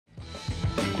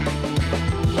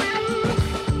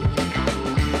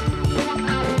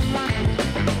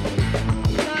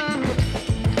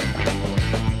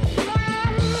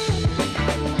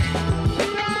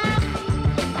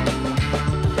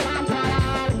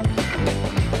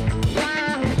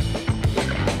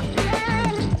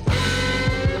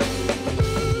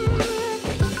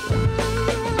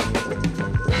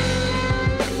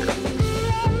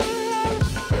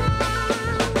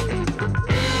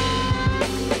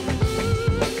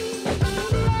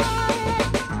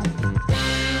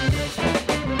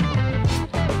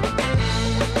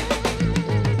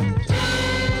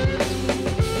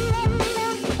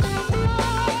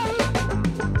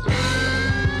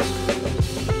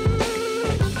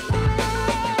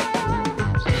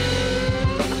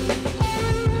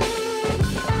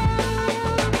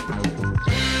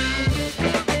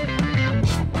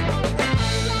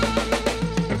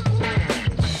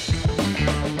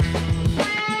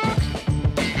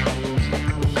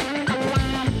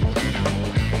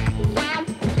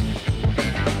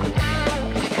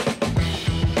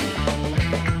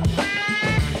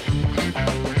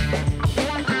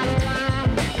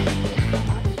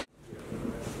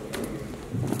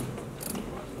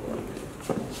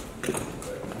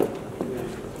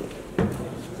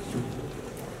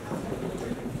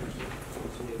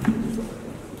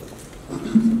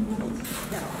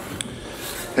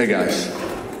Hey guys,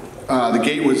 the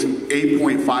gate was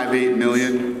 8.58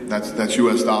 million, that's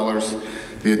US dollars.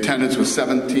 The attendance was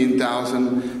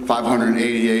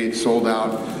 17,588, sold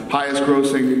out. Highest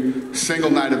grossing single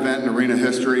night event in arena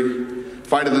history.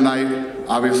 Fight of the night,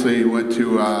 obviously went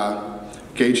to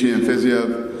Gaethje and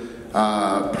Fiziev.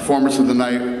 Performance of the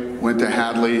night went to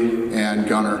Hadley and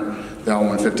Gunner. They all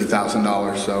won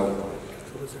 $50,000, so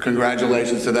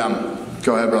congratulations to them.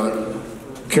 Go ahead, brother.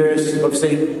 Curious,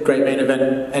 obviously, great main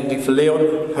event ending for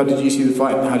Leon. How did you see the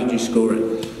fight and how did you score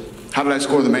it? How did I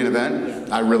score the main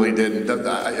event? I really didn't.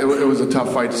 It was a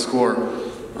tough fight to score.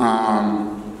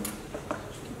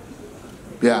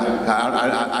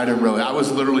 Yeah, I didn't really. I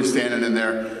was literally standing in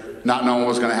there, not knowing what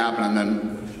was going to happen, and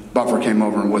then Buffer came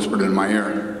over and whispered in my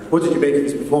ear. What did you make of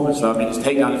his performance? I mean, his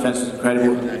takedown defense was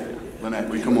incredible. Lynette,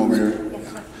 will you come over here?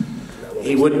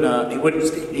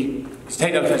 His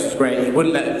takedown defense was great. He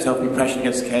wouldn't let himself be pressured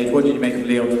against the cage. What did you make of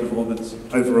Leon's performance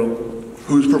overall?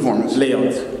 Whose performance?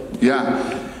 Leon's. Yeah.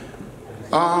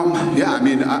 Yeah, I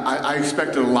mean, I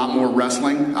expected a lot more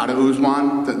wrestling out of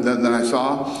Usman than I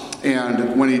saw.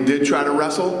 And when he did try to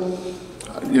wrestle,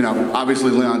 you know,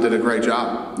 obviously Leon did a great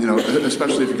job, you know,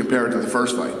 especially if you compare it to the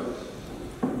first fight.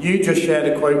 You just shared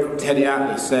a quote from Teddy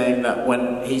Atlas saying that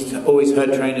when he's always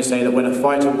heard trainers say that when a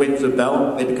fighter wins a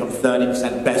belt, they become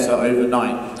 30% better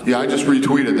overnight. Yeah, I just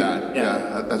retweeted that.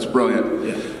 Yeah, that's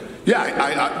brilliant. Yeah,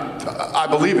 I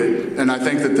believe it, and I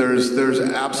think that there's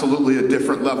absolutely a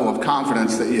different level of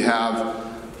confidence that you have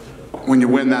when you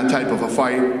win that type of a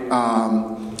fight,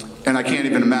 and I can't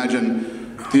even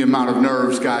imagine the amount of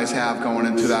nerves guys have going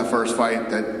into that first fight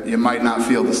that you might not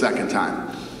feel the second time,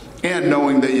 and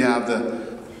knowing that you have the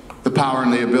power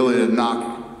and the ability to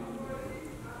knock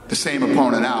the same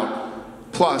opponent out.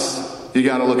 Plus, you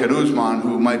got to look at Usman,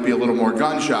 who might be a little more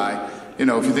gun shy. You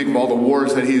know, if you think of all the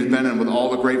wars that he's been in with all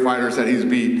the great fighters that he's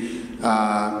beat,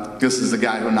 this is the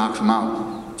guy who knocks him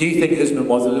out. Do you think Usman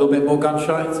was a little bit more gun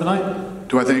shy tonight?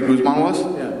 Do I think Usman was?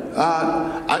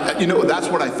 Yeah. You know, that's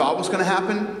what I thought was going to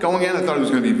happen going in. I thought he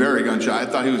was going to be very gun shy. I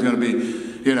thought he was going to be,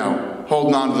 you know,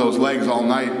 holding on to those legs all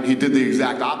night. He did the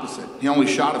exact opposite. He only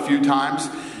shot a few times,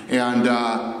 and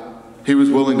he was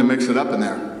willing to mix it up in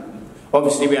there.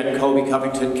 Obviously, we had Colby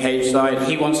Covington cage side.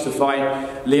 He wants to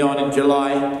fight Leon in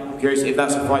July. I'm curious if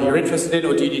that's a fight you're interested in,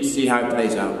 or do you need to see how it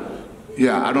plays out?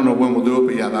 Yeah, I don't know when we'll do it,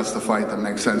 but yeah, that's the fight that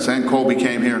makes sense. And Colby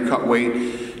came here and cut weight,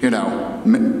 you know,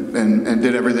 and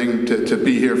did everything to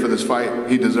be here for this fight.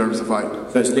 He deserves the fight.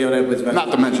 So it's Leon Edwards.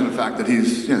 Not to mention the fact that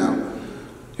he's, you know,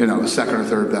 the second or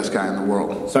third best guy in the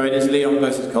world. So it is Leon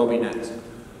versus Colby next.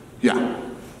 Yeah.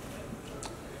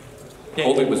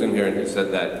 Colby was in here and he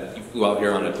said that he flew out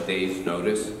here on a day's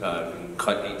notice and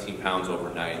cut 18 pounds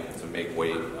overnight to make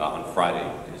weight on Friday.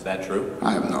 Is that true?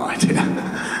 I have no idea.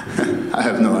 I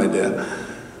have no idea.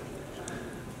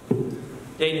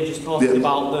 Dana just talked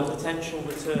about the potential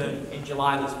return in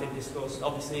July that's been discussed.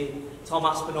 Obviously, Tom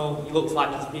Aspinall, he looks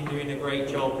like he's been doing a great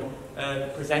job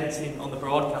presenting on the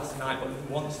broadcast tonight, but he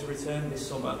wants to return this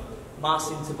summer.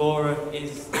 Marcin Tybura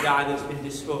is the guy that's been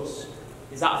discussed.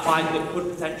 Is that a fight that could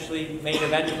potentially main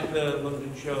event the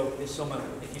London show this summer?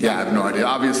 Yeah, I have no idea.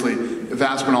 Obviously, if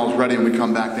Aspinall's ready and we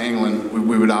come back to England,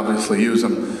 we would obviously use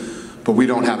him. But we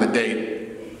don't have a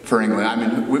date for England. I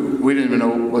mean, we didn't even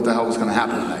know what the hell was going to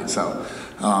happen tonight. So,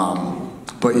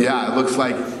 but yeah, it looks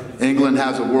like England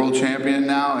has a world champion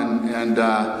now, and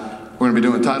we're going to be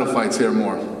doing title fights here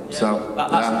more. Yeah, so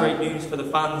that's great news for the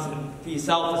fans, and for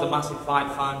yourself as a massive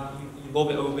fight fan, you love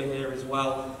it over here as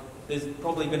well. There's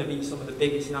probably going to be some of the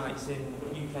biggest nights in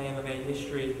UK MMA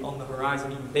history on the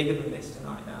horizon, even bigger than this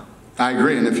tonight now. I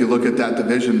agree, and if you look at that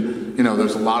division, you know,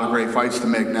 there's a lot of great fights to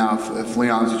make now if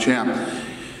Leon's a champ.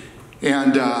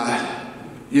 And,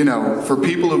 you know, for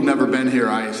people who've never been here,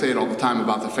 I say it all the time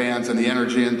about the fans and the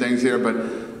energy and things here, but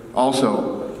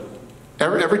also,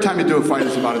 every time you do a fight,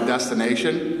 it's about a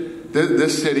destination.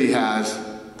 This city has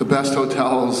the best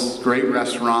hotels, great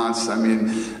restaurants. I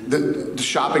mean, the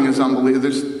shopping is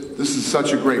unbelievable. This is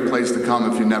such a great place to come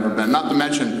if you've never been. Not to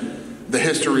mention the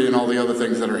history and all the other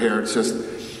things that are here. It's just,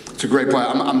 it's a great place.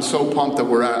 I'm so pumped that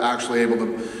we're actually able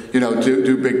to, you know,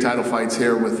 do big title fights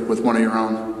here with one of your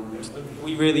own.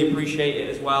 We really appreciate it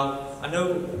as well. I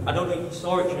don't know if you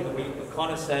saw it during the week, but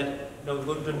Conor said, you know,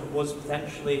 London was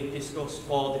potentially discussed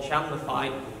for the Chandler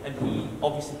fight, and he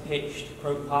obviously pitched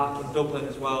Croke Park in Dublin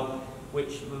as well,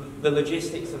 which the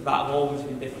logistics of that have always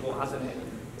been difficult, hasn't it?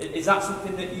 Is that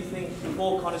something that you think,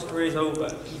 before Conor's career is over,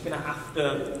 he's going to have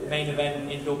to main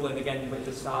event in Dublin again with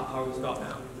the star power he's got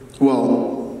now?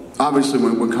 Well, obviously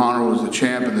when Conor was the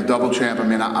champ and the double champ, I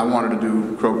mean, I wanted to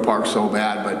do Croke Park so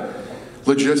bad, but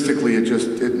logistically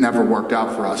it never worked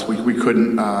out for us. We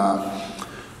couldn't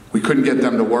we couldn't get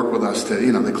them to work with us.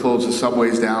 They closed the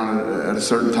subways down at a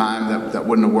certain time that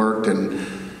wouldn't have worked, and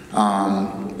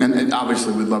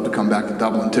obviously we'd love to come back to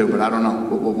Dublin too, but I don't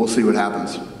know. We'll see what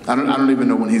happens. I don't even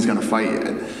know when he's going to fight yet,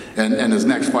 and his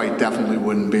next fight definitely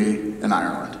wouldn't be in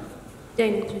Ireland.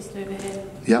 Dana, just over here.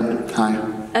 Yep. Hi.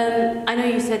 I know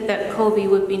you said that Colby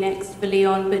would be next for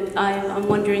Leon, but I'm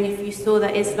wondering if you saw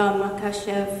that Islam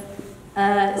Makhachev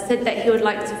said that he would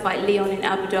like to fight Leon in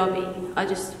Abu Dhabi. I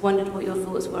just wondered what your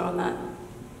thoughts were on that.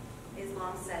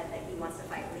 Islam said that he wants to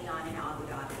fight Leon in Abu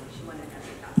Dhabi. She wanted to know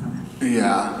your thoughts on that.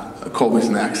 Yeah, Colby's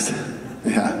next.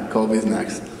 Yeah, Colby's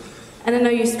next. And I know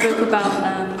you spoke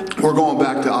about... We're going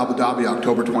back to Abu Dhabi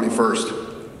October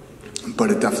 21st, but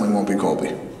it definitely won't be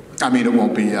Colby. I mean, it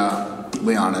won't be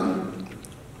Leon.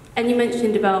 And you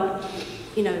mentioned about,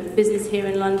 business here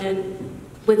in London,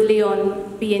 with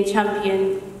Leon being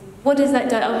champion. What does that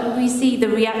do? We see the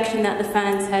reaction that the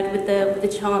fans had with the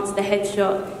chants, the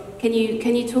headshot. Can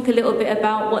you talk a little bit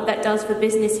about what that does for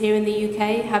business here in the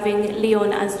UK, having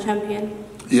Leon as champion?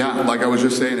 Yeah, like I was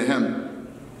just saying to him,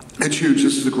 it's huge.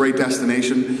 This is a great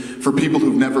destination for people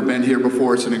who've never been here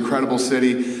before. It's an incredible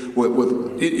city with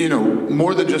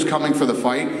more than just coming for the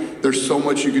fight. There's so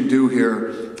much you can do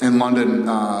here in London.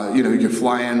 You can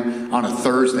fly in on a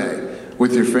Thursday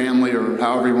with your family or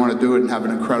however you want to do it and have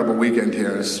an incredible weekend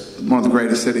here. It's one of the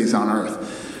greatest cities on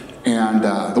earth. And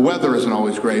the weather isn't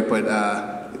always great, but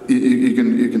you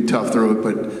can tough through it.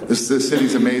 But this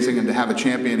city's amazing, and to have a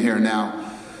champion here now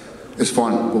is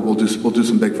fun. We'll do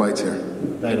some big fights here.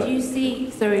 Do you see,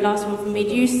 sorry, last one from me,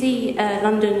 do you see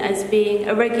London as being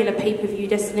a regular pay-per-view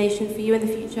destination for you in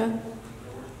the future?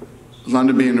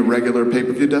 London being a regular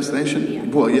pay-per-view destination? Yeah.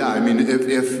 Well, yeah. I mean,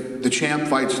 if the champ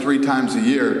fights 3 times a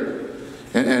year,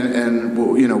 and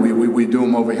we do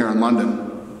them over here in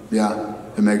London, yeah,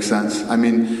 it makes sense. I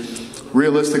mean,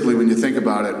 realistically, when you think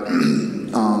about it,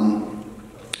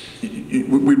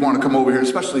 we'd want to come over here,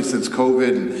 especially since COVID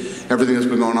and everything that's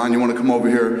been going on. You want to come over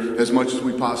here as much as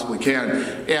we possibly can.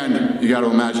 And you got to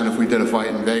imagine if we did a fight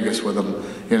in Vegas with them,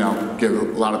 give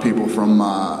a lot of people from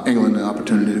England an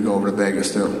opportunity to go over to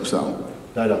Vegas too. So.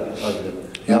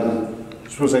 Yeah.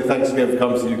 Just want to say thanks again for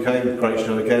coming to the UK. Great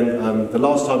show again. The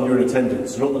last time you were in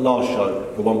attendance, not the last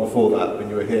show, the one before that, when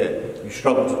you were here, you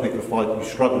struggled to pick a fight. You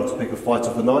struggled to pick a fight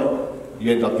of the night.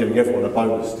 You ended up giving everyone a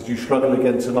bonus. Did you struggle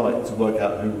again tonight to work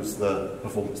out who was the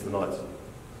performance of the night?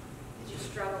 Did you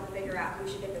struggle to figure out who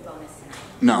should get the bonus tonight?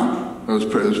 No, it was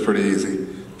pretty easy.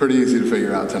 Pretty easy to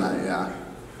figure out tonight, yeah.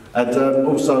 And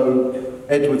also,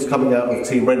 Edward's coming out of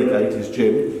Team Renegade, his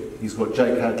gym. He's got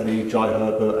Jake Hadley, Jai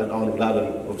Herbert and Arnold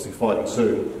Allen obviously fighting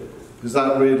soon. Does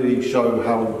that really show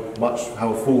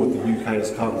how forward the UK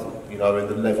has come, in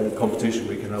the level of competition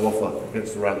we can now offer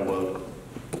against around the world?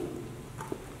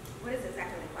 What is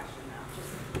exactly the question now?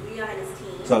 Just Leon and his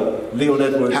team? So, Leon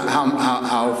Edwards...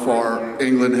 How far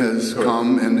England has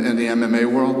come in the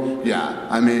MMA world? Yeah,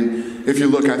 I mean, if you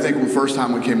look, I think the first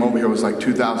time we came over here was like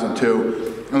 2002.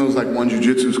 And there was like one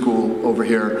jiu-jitsu school over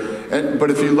here.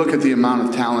 But if you look at the amount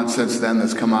of talent since then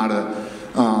that's come out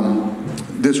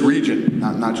of this region,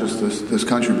 not just this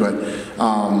country, but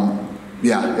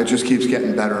yeah, it just keeps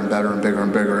getting better and better and bigger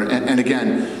and bigger. And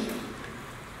again,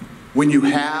 when you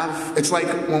have, it's like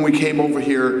when we came over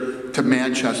here to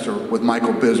Manchester with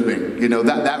Michael Bisping,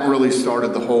 that really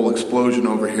started the whole explosion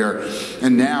over here.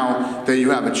 And now that you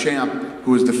have a champ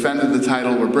who has defended the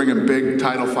title, we're bringing big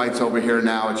title fights over here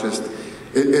now.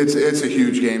 It's a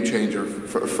huge game changer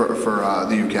for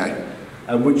the UK.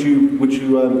 And would you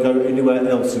go anywhere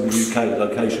else in the UK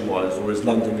location-wise, or is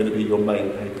London going to be your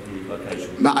main pay-per-view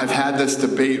location? Now, I've had this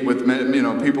debate with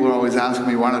people are always asking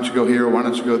me, why don't you go here, why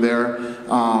don't you go there?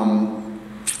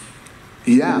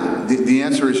 Yeah, the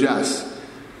answer is yes.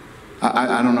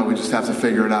 I don't know, we just have to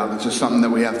figure it out. It's just something that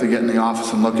we have to get in the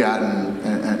office and look at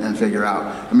and figure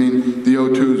out. I mean, the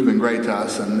O2's been great to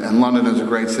us, and London is a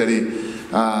great city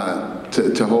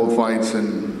to hold fights,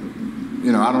 and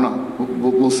I don't know.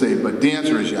 We'll see, but the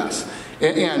answer is yes.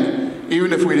 And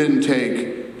even if we didn't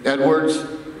take Edwards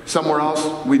somewhere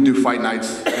else, we'd do fight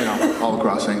nights, all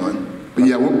across England. But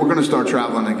yeah, we're going to start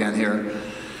traveling again here.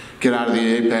 Get out of the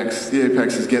Apex. The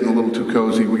Apex is getting a little too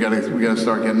cozy. We got to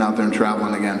start getting out there and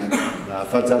traveling again.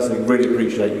 Fantastic. Really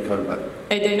appreciate you coming back.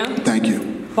 Hey, Dana. Thank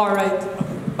you. Far right.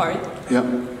 Yep.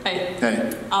 Hey. Hey.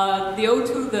 The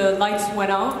O2, the lights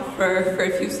went out for a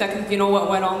few seconds. Do you know what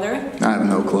went on there? I have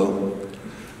no clue.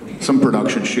 Some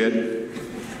production shit.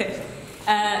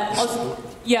 Also,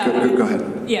 yeah. Go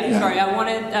ahead. Yeah, sorry. I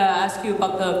wanted to ask you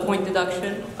about the point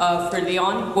deduction for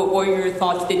Leon. What were your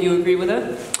thoughts? Did you agree with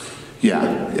it?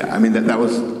 Yeah. I mean, that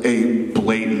was a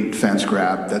blatant fence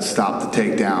grab that stopped the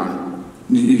takedown.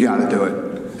 You got to do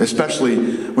it.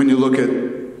 especially when you look at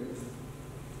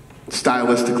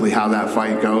stylistically how that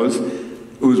fight goes.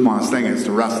 Usman's thing is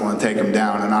to wrestle and take him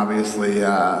down, and obviously,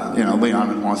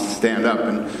 Leon wants to stand up,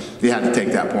 and he had to take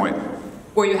that point.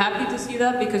 Were you happy to see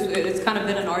that? Because it's kind of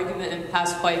been an argument in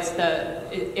past fights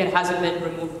that it hasn't been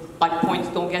removed, like points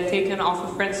don't get taken off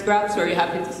of French scraps. Or are you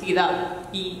happy to see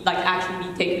that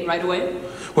action be taken right away?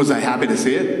 Was I happy to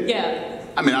see it? Yeah.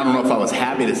 I mean, I don't know if I was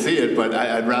happy to see it, but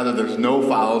I'd rather there's no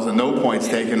fouls and no points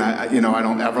taken. I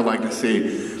don't ever like to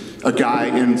see a guy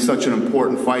in such an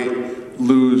important fight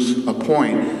lose a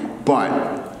point,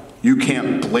 but you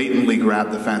can't blatantly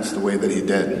grab the fence the way that he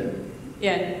did.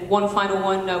 Yeah, one final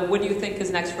one. What do you think is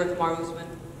next for Kamaru Usman?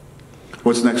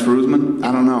 What's next for Usman?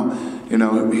 I don't know.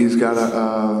 He's got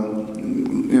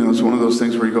it's one of those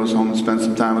things where he goes home and spends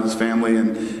some time with his family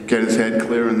and get his head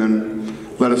clear and then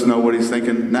let us know what he's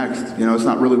thinking next. It's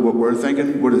not really what we're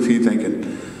thinking. What is he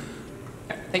thinking?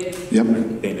 Thank you.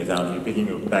 Yep. Dana, down here,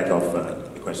 picking back off the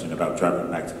question about traveling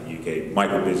back to the UK.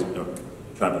 Michael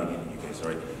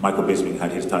Bisping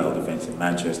had his title defense in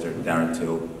Manchester. Darren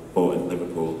Till fought in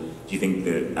Liverpool. Do you think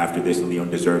that after this, Leon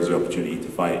deserves the opportunity to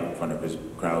fight in front of his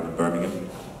crowd in Birmingham?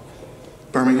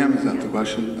 Birmingham, is that the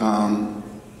question?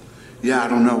 Yeah, I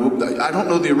don't know. I don't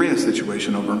know the arena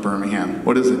situation over in Birmingham.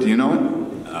 What is it? Do you know it?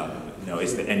 No,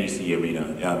 it's the NEC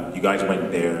arena. You guys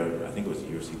went there, I think it was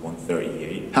UFC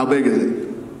 138. How big is it?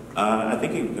 I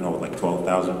think it can hold like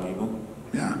 12,000 people.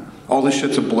 Yeah. All this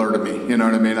shit's a blur to me. You know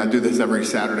what I mean? I do this every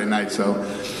Saturday night, so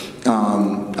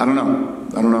I don't know.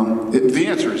 The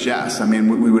answer is yes. I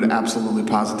mean, we would absolutely,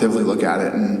 positively look at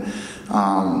it, and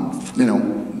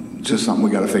just something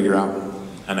we got to figure out.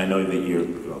 And I know that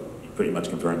you pretty much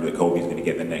confirmed that Colby's going to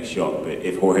get the next shot. But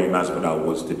if Jorge Masvidal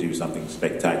was to do something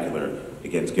spectacular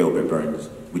against Gilbert Burns,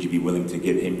 would you be willing to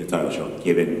give him the title shot,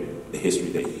 given the history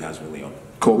that he has with Leon?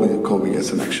 Colby gets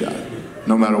the next shot,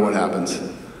 no matter what happens.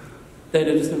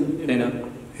 Dana,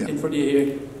 in front of you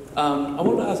here. I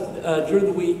wanted to ask, during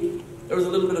the week, there was a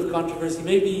little bit of controversy,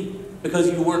 maybe because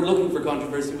you weren't looking for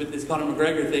controversy with this Conor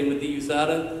McGregor thing with the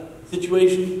USADA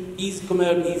situation. He's come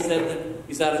out and he said that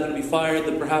USADA's going to be fired,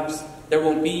 that perhaps there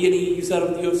won't be any USADA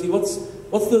with the UFC.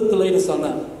 What's the latest on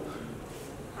that?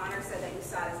 Conor said that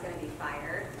USADA's going to be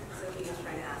fired, so he was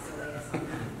trying to ask the latest on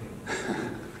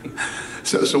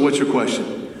that. So what's your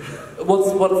question?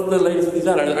 What's the latest with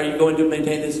USADA? Are you going to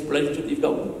maintain this relationship that you've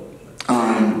got with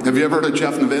them? Have you ever heard of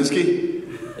Jeff Novinsky?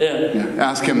 Yeah.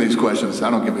 Ask him these questions. I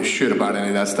don't give a shit about any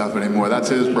of that stuff anymore. That's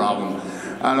his problem.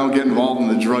 I don't get involved in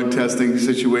the drug testing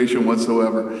situation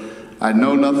whatsoever. I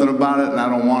know nothing about it, and I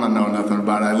don't want to know nothing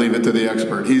about it. I leave it to the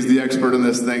expert. He's the expert in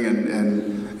this thing,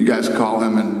 and you guys call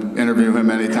him and interview him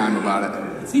anytime about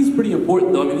it. It seems pretty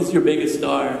important, though. I mean, this is your biggest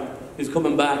star who's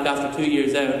coming back after 2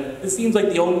 years out. This seems like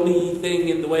the only thing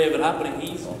in the way of it happening.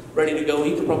 He's ready to go.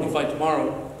 He could probably fight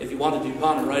tomorrow if he wanted to,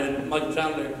 Conor, right? And Michael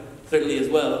Chandler certainly as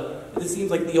well. But this seems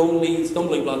like the only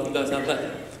stumbling block you guys have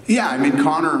left. Yeah, I mean,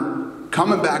 Conor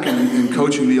coming back and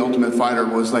coaching The Ultimate Fighter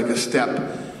was like a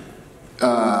step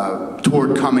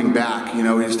toward coming back. He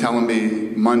was telling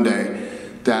me Monday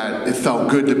that it felt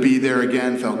good to be there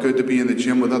again, felt good to be in the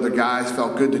gym with other guys,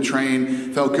 felt good to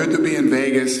train, felt good to be in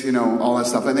Vegas, all that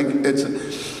stuff. I think it's,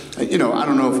 I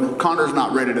don't know if Conor's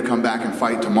not ready to come back and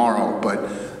fight tomorrow,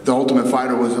 but The Ultimate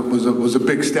Fighter was a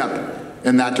big step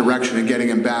in that direction, and getting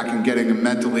him back and getting him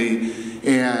mentally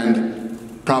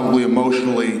and probably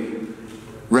emotionally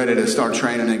ready to start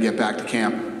training and get back to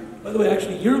camp. By the way,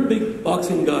 actually, you're a big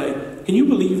boxing guy. Can you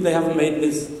believe they haven't made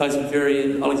this Tyson Fury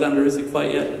and Alexander Usyk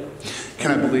fight yet?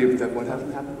 Can I believe that what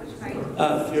hasn't happened?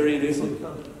 Fury and Usyk.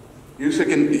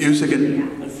 Usyk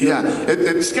and yeah.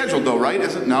 It's scheduled though, right?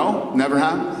 Is it? No, never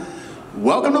happened.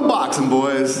 Welcome to boxing,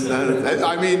 boys.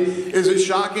 I mean, is it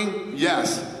shocking?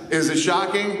 Yes. Is it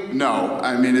shocking? No.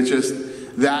 I mean, it's just,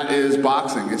 that is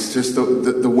boxing. It's just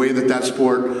the way that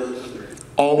sport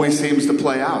always seems to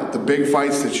play out. The big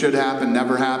fights that should happen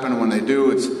never happen. When they do,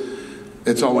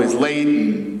 it's always late.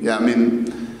 And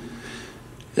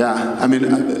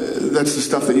that's the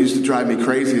stuff that used to drive me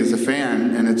crazy as a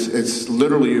fan. And it's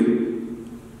literally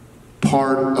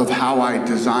part of how I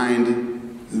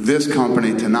designed this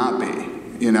company to not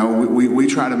be. We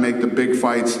try to make the big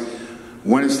fights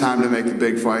when it's time to make the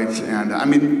big fights. And I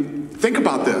mean, think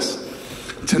about this.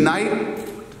 Tonight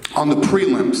on the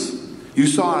prelims, you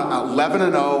saw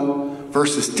 11-0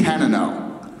 versus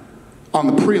 10-0 on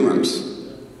the prelims.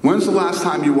 When's the last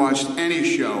time you watched any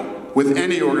show with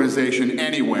any organization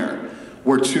anywhere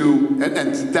where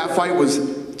and that fight was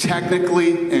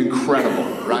technically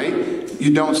incredible, right?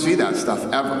 You don't see that stuff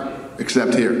ever,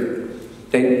 except here.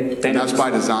 Dana, and that's by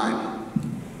design.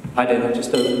 Hi, Dana,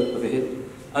 just over here.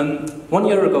 1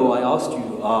 year ago, I asked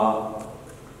you, are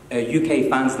UK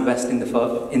fans the best in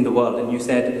the world? And you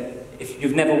said, if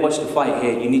you've never watched a fight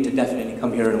here, you need to definitely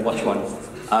come here and watch one.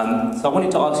 So I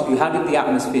wanted to ask you, how did the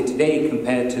atmosphere today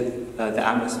compare to the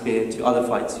atmosphere to other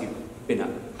fights you've been at?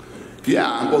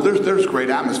 Yeah, well, there's great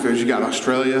atmospheres. You got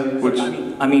Australia, which...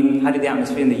 I mean, how did the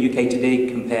atmosphere in the UK today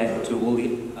compare to all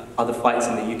the other fights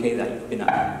in the UK that you've been at?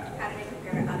 How did it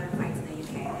compare to other fights in the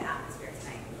UK and the atmosphere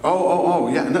tonight? Oh,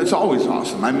 yeah, no, it's always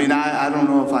awesome. I mean, I don't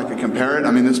know if I could compare it.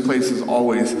 I mean, this place is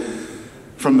always,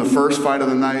 from the first fight of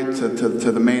the night to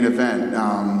the main event,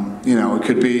 you know, it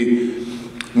could be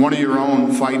one of your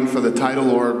own fighting for the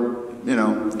title or, you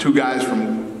know, two guys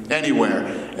from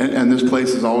anywhere. And this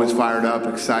place is always fired up,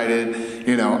 excited.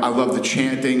 You know, I love the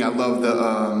chanting. I love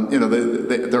the, you know,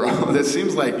 it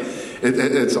seems like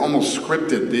it's almost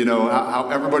scripted, you know, how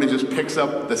everybody just picks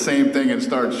up the same thing and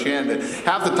starts chanting.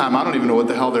 Half the time, I don't even know what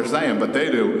the hell they're saying, but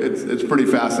they do. It's pretty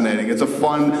fascinating. It's a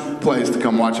fun place to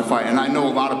come watch a fight. And I know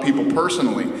a lot of people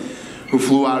personally who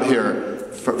flew out here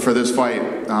for this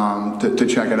fight to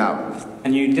check it out.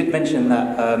 And you did mention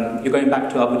that you're going back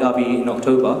to Abu Dhabi in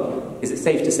October. Is it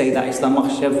safe to say that Islam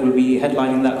Makhachev will be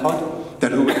headlining that card?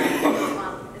 That who? Is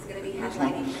going to be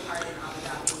headlining the card in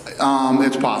Abu Dhabi.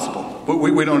 It's possible.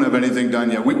 We don't have anything done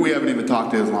yet. We haven't even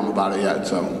talked to Islam about it yet,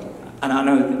 so. And I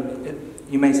know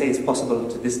you may say it's possible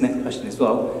to this next question as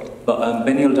well, but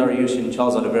Benil Dariush and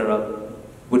Charles Oliveira,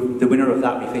 would the winner of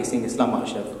that be facing Islam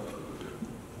Makhachev?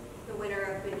 The winner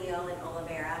of Benil and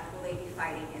Oliveira, will they be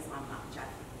fighting Islam Makhachev?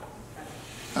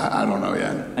 I don't know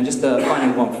yet. And just a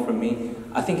final one from me.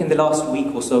 I think in the last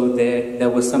week or so there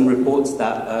were some reports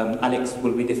that Alex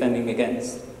will be defending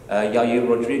against Yair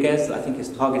Rodriguez. I think is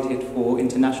targeted for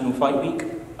International Fight Week.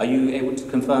 Are you able to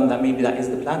confirm that maybe that is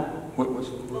the plan? What was?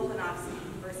 Volkanovski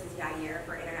versus Yair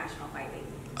for International Fight Week.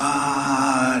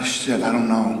 Shit, I don't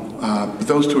know. But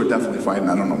those two are definitely fighting.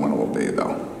 I don't know when it will be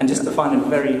though. And just to find a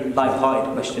very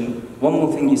light-hearted question, one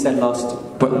more thing you said last.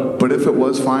 But if it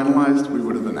was finalized, we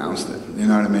would have announced it. You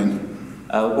know what I mean?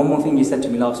 One more thing you said to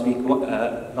me last year,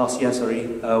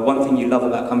 one thing you love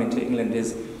about coming to England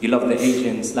is you love the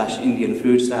Asian/Indian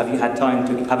food. So have you had time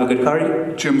to have a good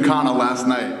curry? Gymkhana last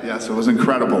night. Yes, it was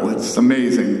incredible. It's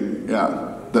amazing.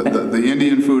 Yeah, the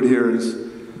Indian food here is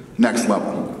next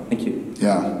level. Thank you.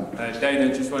 Yeah.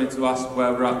 Dana, just wanted to ask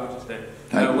where we're at.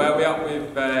 Where are we at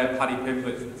with Paddy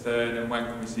Pimblett's return, and when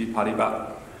can we see Paddy back?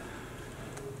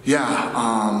 Yeah,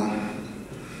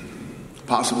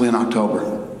 possibly in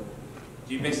October.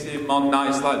 Do you miss him on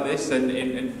nights like this and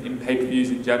in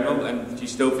pay-per-views in general? And do you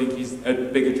still think he's a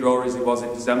bigger draw as he was in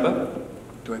December?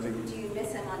 Do I think? Do you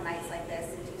miss him on nights like this,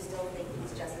 and do you still think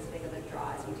he's just as big of a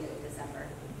draw as you did in December?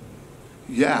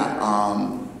 Yeah,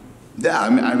 yeah.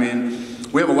 I mean,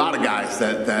 we have a lot of guys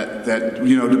that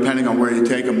you know, depending on where you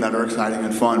take them, that are exciting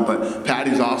and fun. But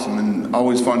Paddy's awesome and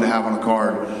always fun to have on a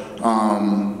card.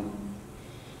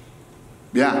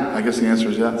 Yeah, I guess the answer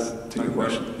is yes to your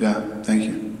question. Yeah, thank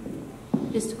you.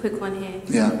 Just a quick one here.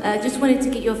 Yeah. Just wanted to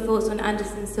get your thoughts on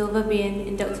Anderson Silva being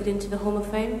inducted into the Hall of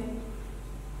Fame.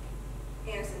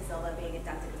 Anderson Silva being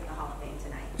inducted into the Hall of Fame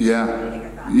tonight. Yeah.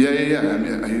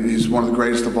 I mean, he's one of the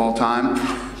greatest of all time.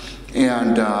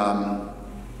 And,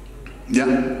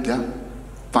 yeah.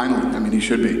 Finally, I mean, he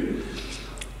should be.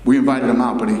 We invited him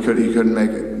out, but he couldn't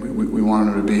make it. We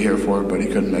wanted him to be here for it, but he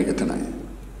couldn't make it tonight.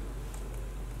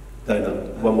 Dana,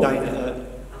 one more.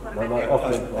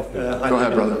 Go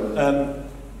ahead, brother.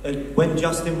 When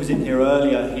Justin was in here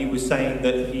earlier, he was saying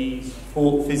that he's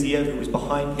fought Fiziev, who was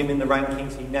behind him in the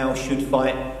rankings. He now should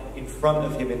fight in front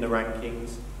of him in the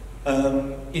rankings.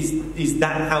 Is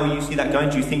that how you see that going?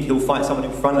 Do you think he'll fight someone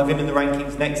in front of him in the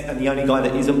rankings next? And the only guy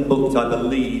that isn't booked, I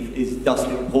believe, is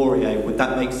Dustin Poirier. Would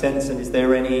that make sense? And is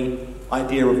there any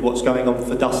idea of what's going on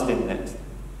for Dustin next?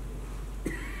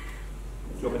 Do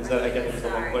you want me to say that again? It's a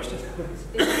long question.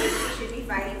 Should be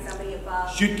fighting somebody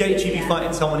above. Should Gaethje be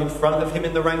fighting someone in front of him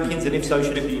in the rankings? And if so,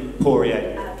 should it be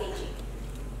Poirier?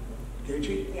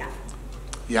 Gaethje? Yeah.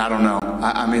 Yeah, I don't know.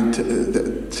 I mean,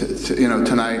 you know,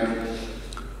 tonight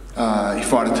he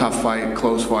fought a tough fight,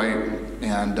 close fight,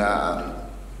 and I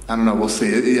don't know. We'll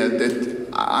see.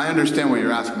 I understand what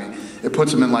you're asking me. It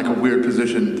puts him in like a weird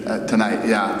position tonight.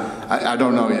 Yeah, I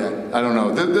don't know yet. I don't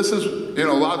know. This is, you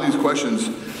know, a lot of these questions.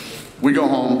 We go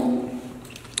home,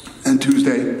 and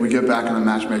Tuesday we get back in the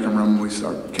matchmaking room and we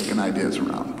start kicking ideas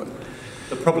around. But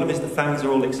the problem is the fans are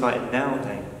all excited now,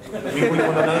 Dane. We want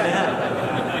to know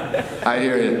now. I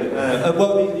hear you.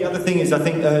 Well, the other thing is, I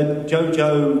think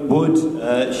Jojo Wood,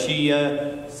 she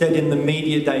said in the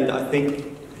media day that I think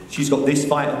she's got this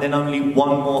fight and then only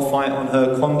one more fight on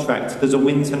her contract. Does a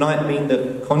win tonight mean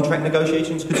that contract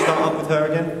negotiations could start up with her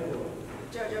again?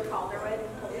 Jojo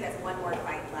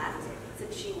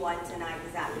night,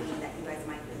 does that mean that you guys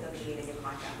might negotiate a new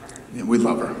contract for her? Yeah, we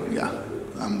love her. Yeah,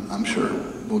 I'm sure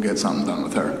we'll get something done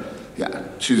with her. Yeah,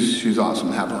 she's awesome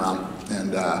to have around,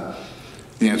 and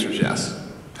the answer is yes.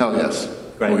 Hell yes.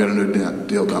 Great. We'll get a new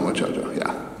deal done with JoJo.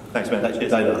 Yeah. Thanks, man.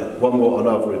 Dana, one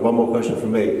more question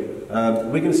from me.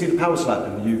 We're going to see the Power Slap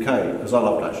in the UK because I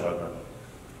love that show, man.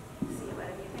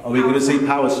 Are we going to see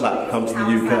Power Slap come to the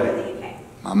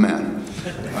UK? My man.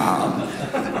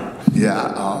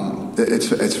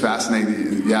 It's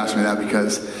fascinating you asked me that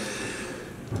because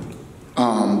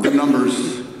the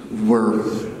numbers were.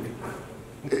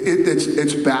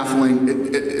 It's baffling.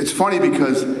 It's funny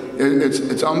because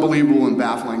it's unbelievable and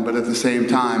baffling, but at the same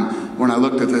time, when I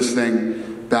looked at this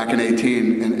thing back in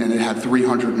 18 and it had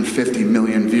 350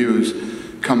 million views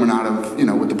coming out of,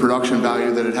 with the production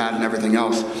value that it had and everything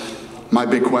else, my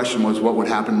big question was what would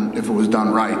happen if it was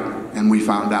done right, and we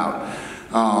found out.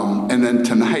 And then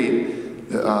tonight,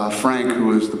 Frank,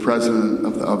 who is the president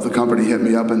of the company, hit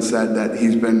me up and said that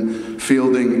he's been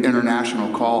fielding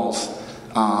international calls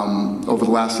over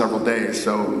the last several days.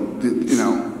 So,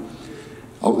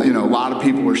 a lot of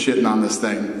people were shitting on this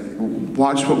thing.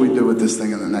 Watch what we do with this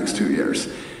thing in the next 2 years.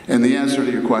 And the answer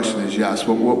to your question is yes.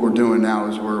 What we're doing now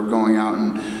is we're going out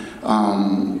and,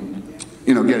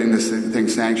 getting this thing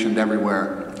sanctioned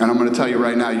everywhere. And I'm going to tell you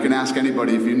right now, you can ask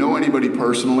anybody, if you know anybody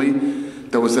personally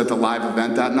that was at the live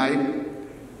event that night,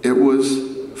 it was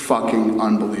fucking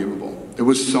unbelievable. It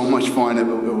was so much fun. It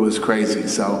was crazy.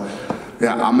 So,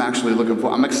 yeah, I'm actually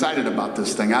I'm excited about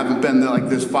this thing. I haven't been like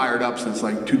this fired up since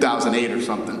like 2008 or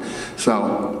something.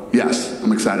 So, yes,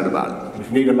 I'm excited about it. If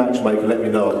you need a matchmaker, let me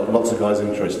know. Lots of guys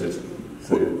interested.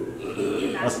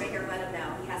 Matchmaker, let him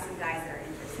know. He has some guys that are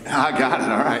interested. I got it,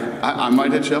 all right. I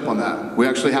might hit you up on that. We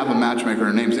actually have a matchmaker.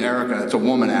 Her name's Erica. It's a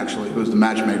woman, actually, who's the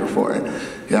matchmaker for it.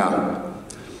 Yeah.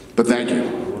 But thank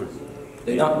you.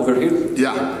 Deyna, over here.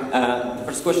 Yeah.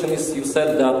 First question is, you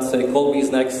said that Colby is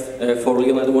next for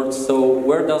Leon Edwards. So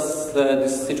where does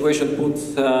this situation put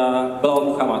Belal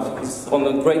Muhammad? He's on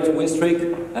a great win streak.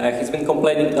 He's been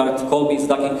complaining that Colby is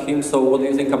ducking him. So what do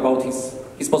you think about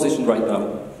his position right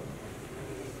now?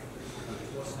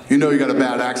 You know you got a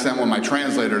bad accent when my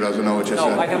translator doesn't know what you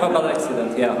said. No, I have a bad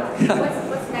accent, yeah.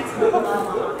 What's next for Belal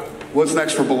Muhammad? What's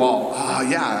next for Belal?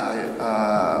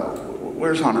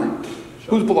 Where's Hunter?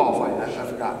 Who's Belal fighting? I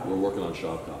forgot. We're working on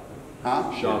Shavkat.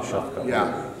 Huh? Shavkat.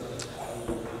 Yeah.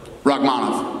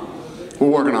 Rachmanov. We're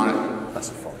working on it. That's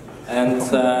a fight. And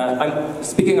I'm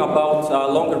speaking about a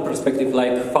longer perspective,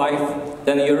 like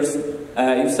 5-10 years.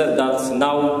 You said that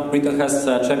now Britain has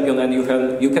a champion and you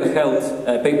can hold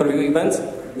pay-per-view events.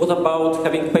 What about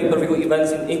having pay-per-view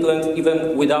events in England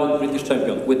even without British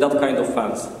champion, with that kind of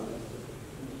fans?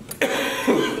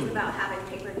 Think about having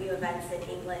pay-per-view events in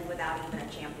England without even a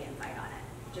champion fight on it.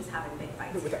 Just having big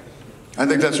fights. I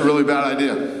think that's a really bad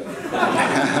idea.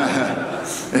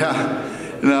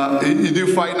 Yeah. You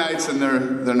do fight nights and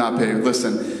they're not paid.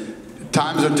 Listen,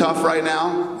 times are tough right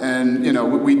now, and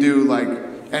we do like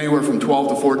anywhere from 12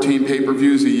 to 14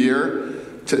 pay-per-views a year.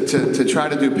 To try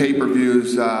to do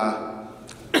pay-per-views.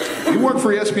 You work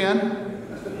for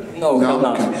ESPN? No,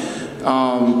 not.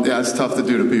 Okay. Yeah, it's tough to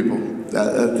do to people.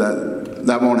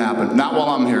 That won't happen. Not while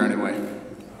I'm here, anyway.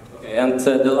 Okay, and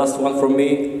the last one from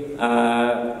me.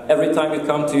 Every time you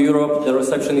come to Europe, the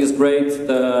reception is great.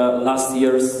 The last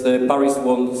year's Paris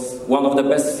was one of the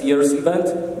best year's event.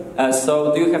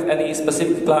 So do you have any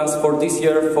specific plans for this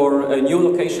year for a new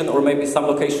location or maybe some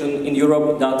location in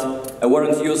Europe that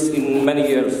weren't used in many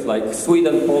years, like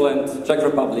Sweden, Poland, Czech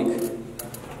Republic?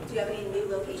 Do you have any new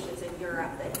locations in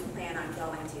Europe that you plan on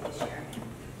going to this year?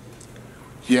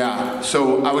 Yeah,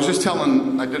 so I was just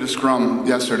I did a scrum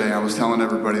yesterday. I was telling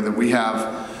everybody that we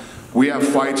have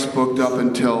fights booked up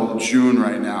until June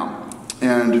right now.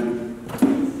 And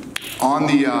on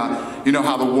the, you know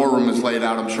how the war room is laid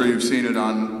out. I'm sure you've seen it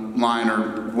online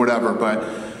or whatever, but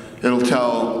it'll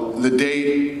tell the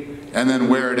date and then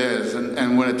where it is.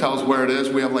 And when it tells where it is,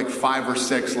 we have like 5 or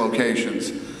 6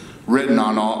 locations written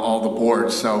on all the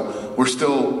boards. So we're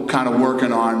still kind of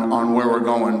working on where we're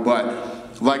going.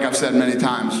 But like I've said many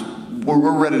times,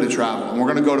 we're ready to travel. And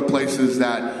we're going to go to places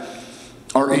that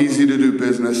are easy to do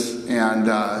business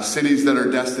and cities that are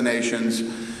destinations.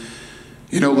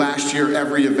 Last year,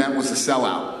 every event was a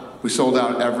sellout. We sold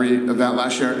out every event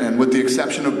last year, and with the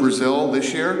exception of Brazil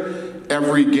this year,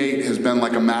 every gate has been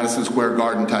like a Madison Square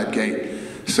Garden type gate.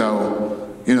 So,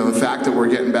 the fact that we're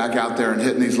getting back out there and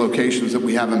hitting these locations that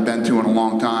we haven't been to in a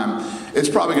long time, it's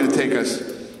probably going to take us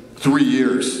 3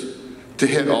 years to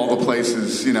hit all the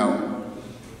places,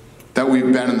 that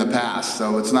we've been in the past.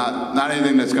 So it's not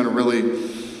anything that's going to really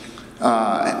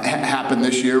happen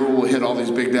this year. We'll hit all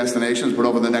these big destinations, but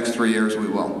over the next 3 years we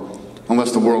will.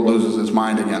 Unless the world loses its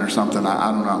mind again or something.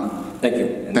 I don't know. Thank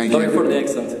you. Thank Sorry you. for the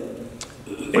accent.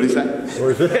 What do you say?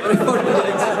 Sorry for the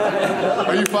accent.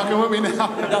 Are you fucking with me now?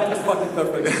 That was fucking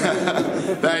perfect.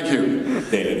 Thank you.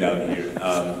 Deyna down here.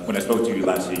 When I spoke to you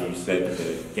last year, you said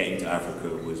that getting to Africa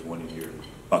was one of your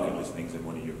bucket list things and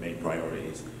one of your main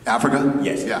priorities. Africa?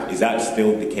 Yes. Yeah. Is that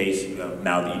still the case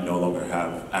now that you no longer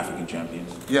have African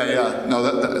champions? Yeah. No,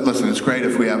 listen, it's great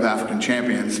if we have African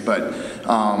champions, but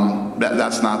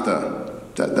that's not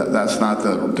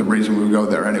the reason we go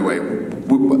there anyway.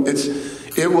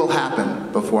 It will happen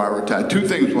before I retire. Two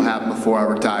things will happen before I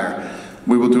retire.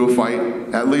 We will do a fight,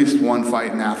 at least one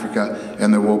fight in Africa,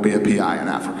 and there will be a PI in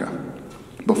Africa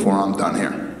before I'm done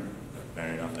here.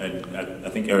 Fair enough. And I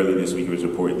think earlier this week it was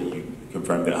reported that you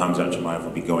confirmed that Hamzat Chimaev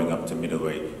will be going up to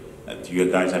middleweight. Do you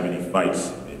guys have any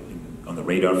fights on the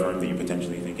radar for him that you're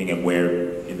potentially thinking, and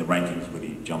where in the rankings would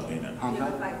he jump in at?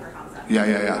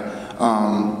 Yeah.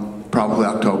 Probably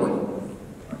October.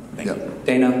 Thank you.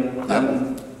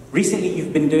 Deyna, recently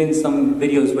you've been doing some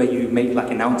videos where you make like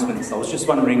announcements. I was just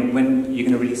wondering when you're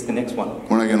going to release the next one.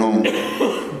 When I get home.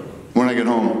 When I get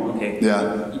home. Okay.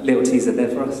 Yeah. Little teaser there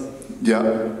for us.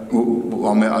 Yeah.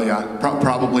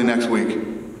 Probably next week.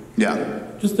 Yeah.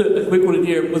 Just a quick one in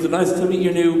here. Was it nice to meet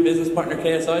your new business partner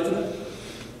KSI tonight?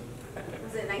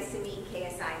 Was it nice to meet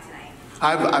KSI tonight?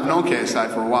 I've known KSI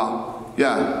for a while.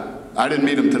 Yeah. I didn't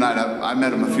meet him tonight. I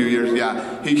met him a few years.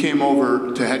 Yeah. He came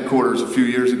over to headquarters a few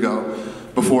years ago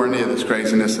before any of this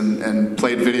craziness and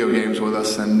played video games with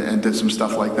us and did some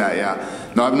stuff like that.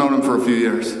 Yeah. No, I've known him for a few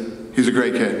years. He's a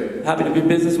great kid. Happy to do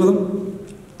business with him?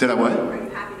 Did I what? Are you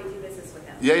happy to do business with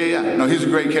him? Yeah. No, he's a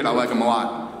great kid. I like him a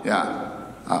lot. Yeah.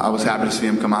 I was happy to see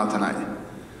him come out tonight. Anyone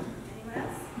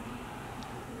else?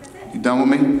 That's it. You done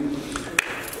with me?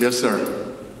 Yes, sir.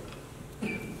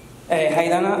 Hi,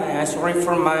 Dana. Sorry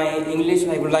for my English.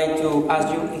 I would like to ask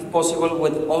you, if possible,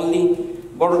 with only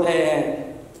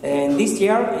this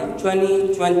year, in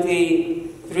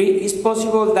 2023, is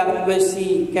possible that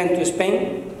UFC can to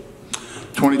Spain?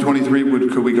 2023,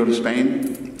 could we go to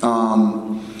Spain?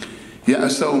 Yeah,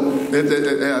 so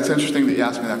it's interesting that you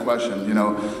asked me that question. You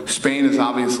know, Spain is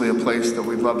obviously a place that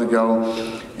we'd love to go,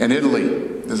 and Italy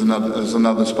is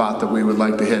another spot that we would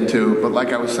like to hit too. But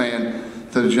like I was saying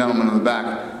to the gentleman in the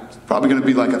back, it's probably going to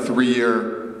be like a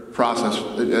 3-year process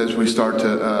as we start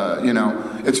to,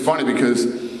 it's funny because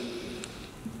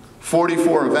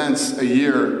 44 events a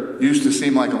year used to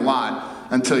seem like a lot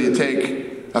until you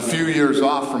take a few years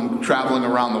off from traveling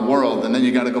around the world, and then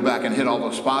you got to go back and hit all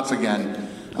those spots again.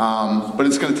 But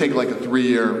it's going to take like a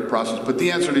 3-year process. But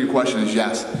the answer to your question is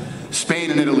yes.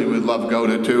 Spain and Italy we'd love to go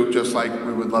to too, just like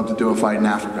we would love to do a fight in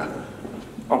Africa.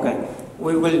 Okay.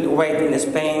 We will wait in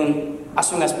Spain as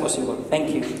soon as possible.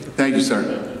 Thank you. Thank you,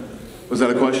 sir. Was that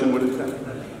a question? What did you say?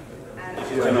 I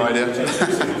have no idea. Is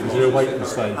there a wait in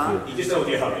Spain for you? He just told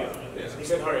you hurry up. He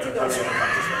said hurry up.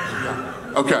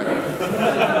 Okay.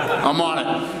 I'm on it.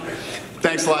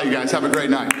 Thanks a lot, you guys. Have a great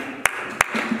night.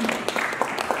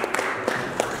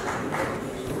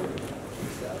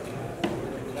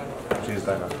 Cheers,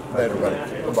 Deyna. Bye, everybody.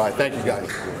 Bye-bye. Thank you, guys.